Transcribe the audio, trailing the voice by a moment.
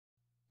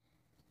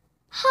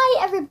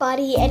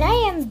everybody, and I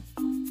am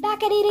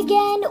back at it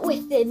again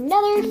with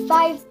another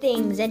 5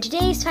 things. And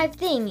today's 5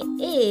 thing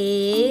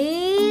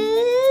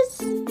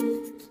is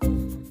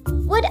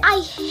what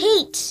I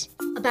hate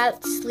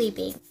about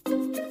sleeping.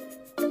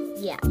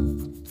 Yeah.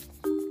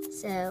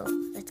 So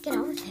let's get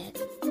on with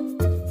it.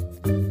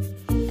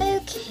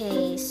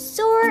 Okay,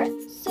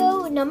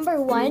 so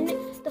number 1,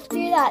 the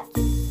fear that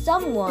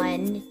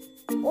someone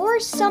or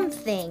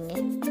something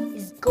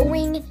is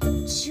going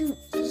to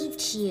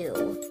eat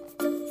you.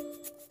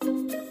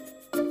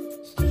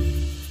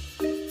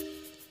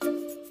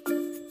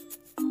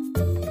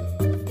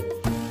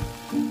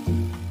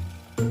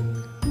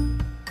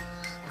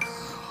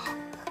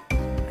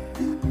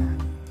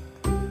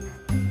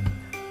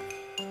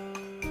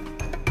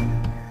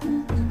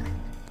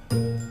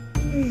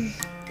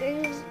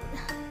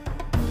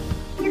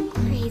 You're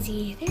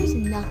crazy. There's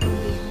nothing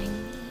behind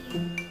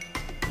me.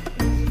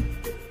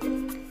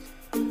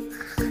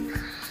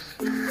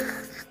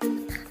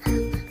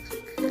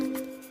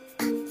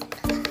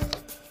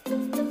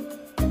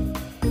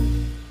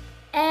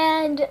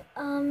 And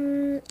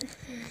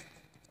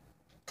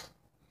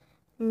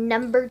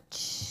number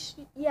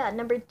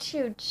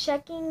two,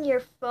 checking your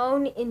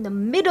phone in the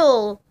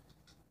middle,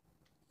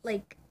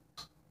 like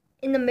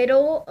in the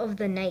middle of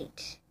the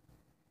night.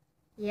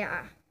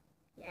 Yeah.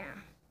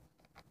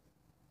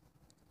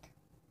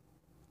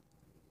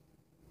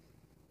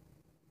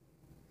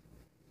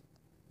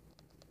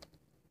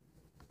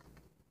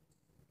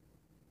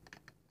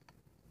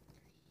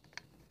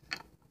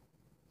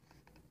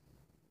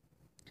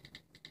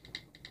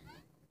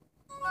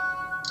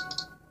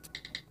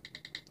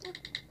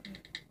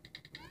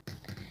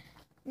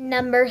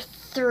 Number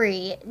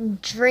 3,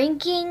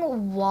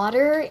 drinking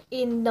water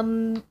in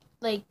the,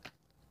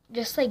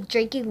 just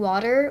drinking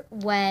water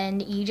when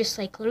you just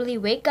literally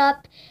wake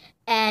up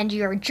and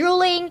you're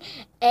drooling,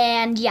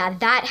 and yeah,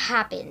 that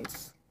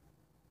happens.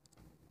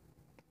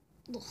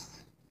 Ugh.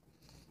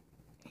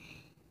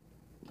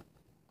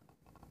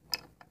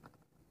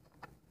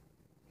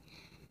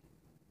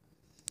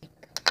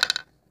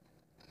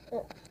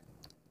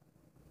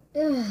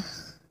 Ugh.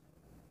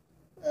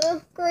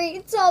 Oh, great,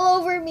 it's all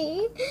over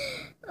me.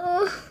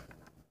 Oh.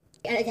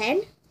 Out of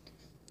 10?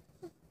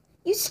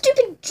 You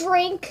stupid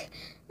drink.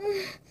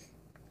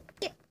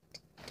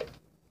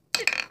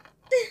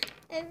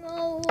 I'm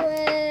all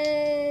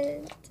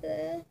wet.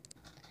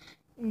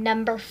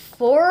 Number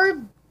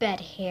 4,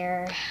 bed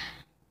hair.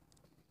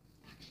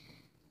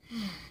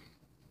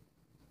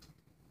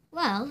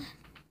 Well,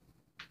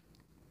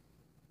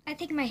 I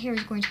think my hair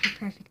is going to be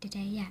perfect today,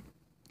 yeah.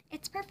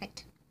 It's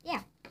perfect.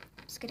 Yeah.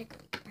 I'm just gonna go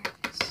eat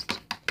breakfast.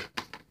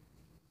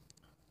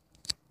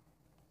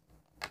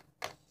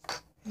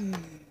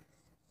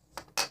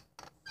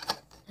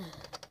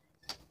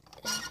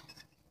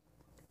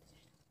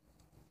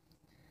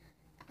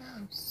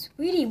 Oh,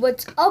 sweetie,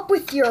 what's up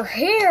with your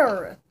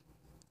hair?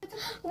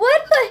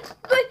 What?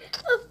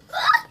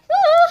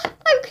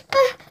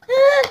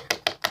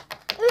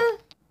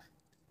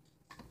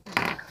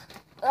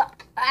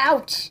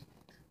 Ouch!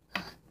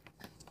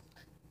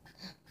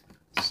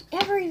 She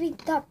ever even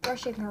stop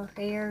brushing her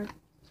hair?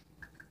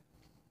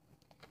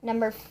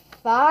 Number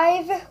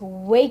 5,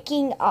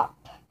 waking up.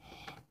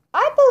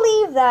 I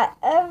believe that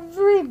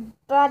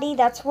everybody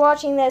that's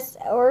watching this,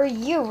 or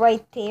you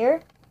right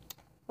there,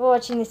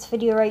 watching this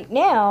video right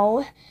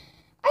now,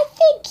 I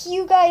think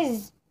you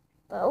guys,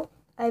 well,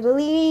 I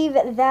believe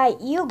that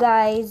you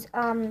guys,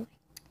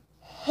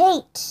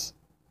 hate,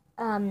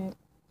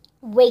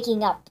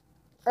 waking up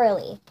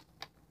early.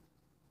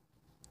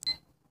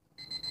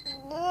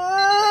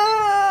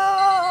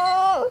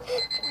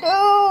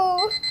 No.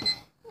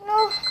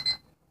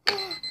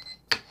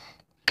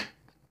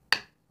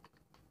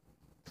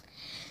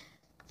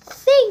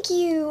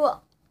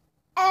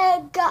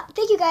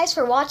 Thank you guys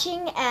for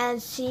watching,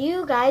 and see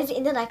you guys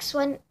in the next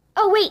one.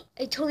 Oh wait,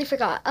 I totally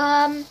forgot.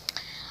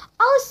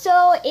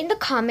 Also in the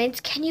comments,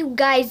 can you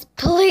guys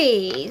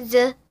please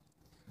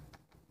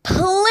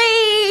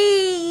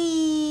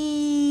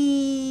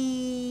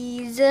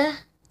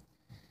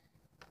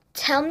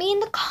tell me in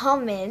the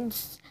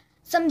comments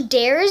some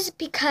dares,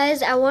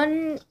 because I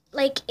want,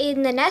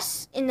 in the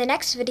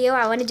next video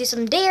I want to do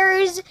some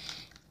dares,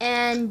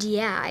 and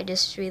yeah, I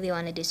just really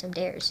want to do some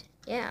dares.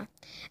 Yeah.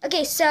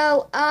 Okay,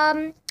 so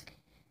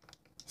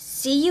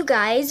see you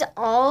guys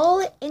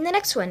all in the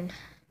next one.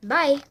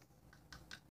 Bye.